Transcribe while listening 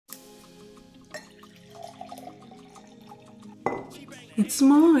It's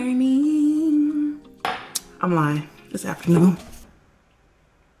morning. I'm lying. It's afternoon.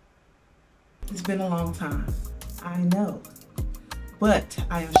 It's been a long time. I know. But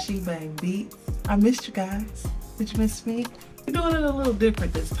I am SHEBANGG BEATZ. I missed you guys. Did you miss me? We're doing it a little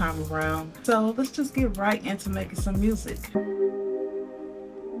different this time around. So let's just get right into making some music.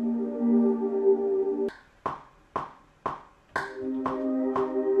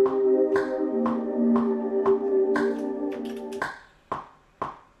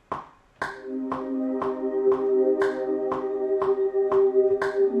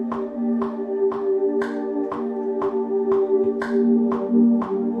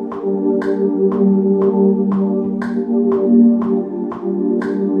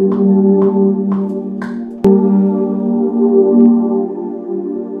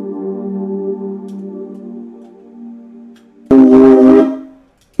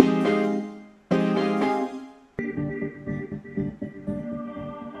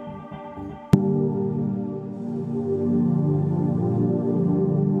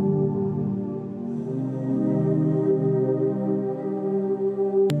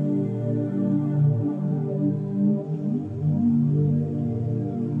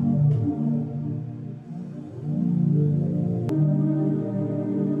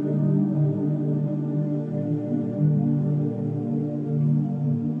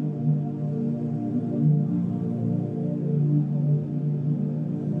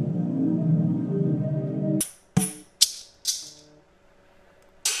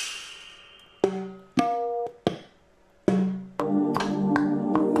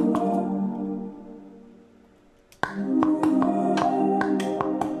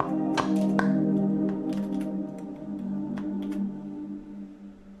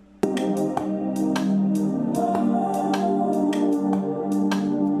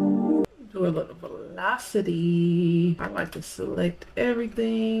 Do a little velocity. I like to select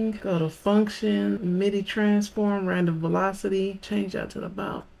everything. Go to function, MIDI transform, random velocity. Change that to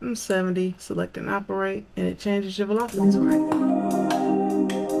about 70. Select and operate, and it changes your velocity to right.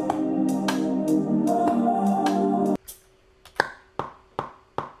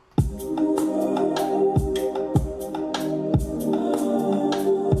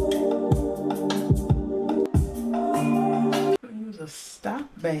 A stop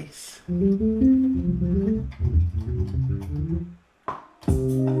bass.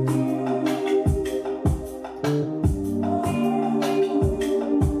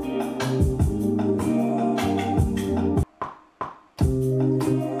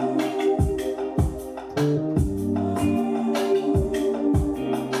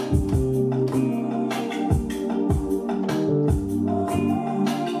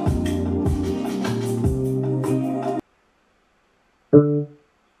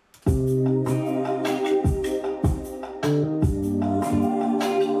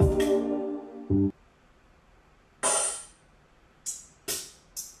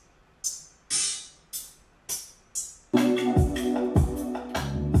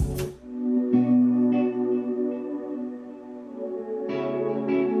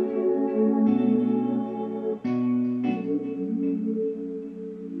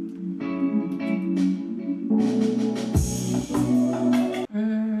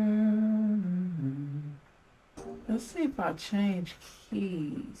 Let's see if I change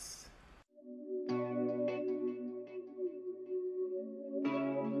keys.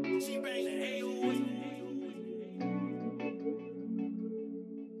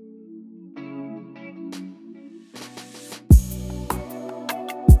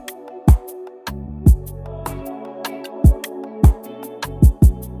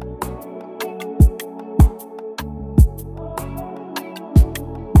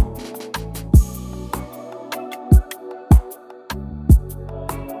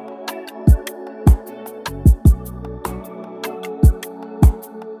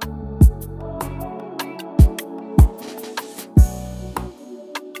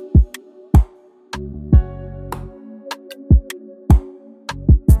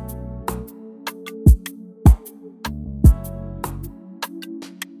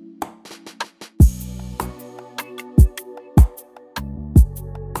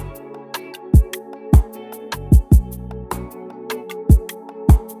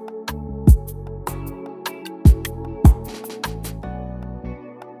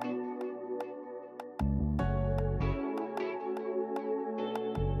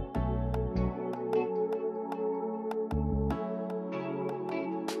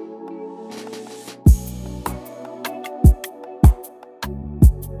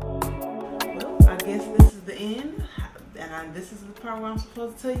 Now this is the part where I'm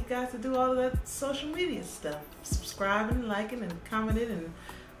supposed to tell you guys to do all of that social media stuff. Subscribing, liking, and commenting, and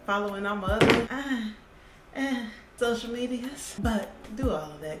following all my other social medias. But do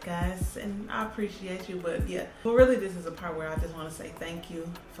all of that, guys, and I appreciate you. But yeah, but really this is a part where I just want to say thank you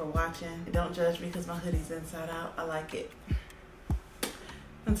for watching. And don't judge me because my hoodie's inside out. I like it.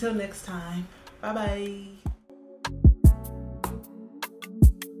 Until next time, bye bye.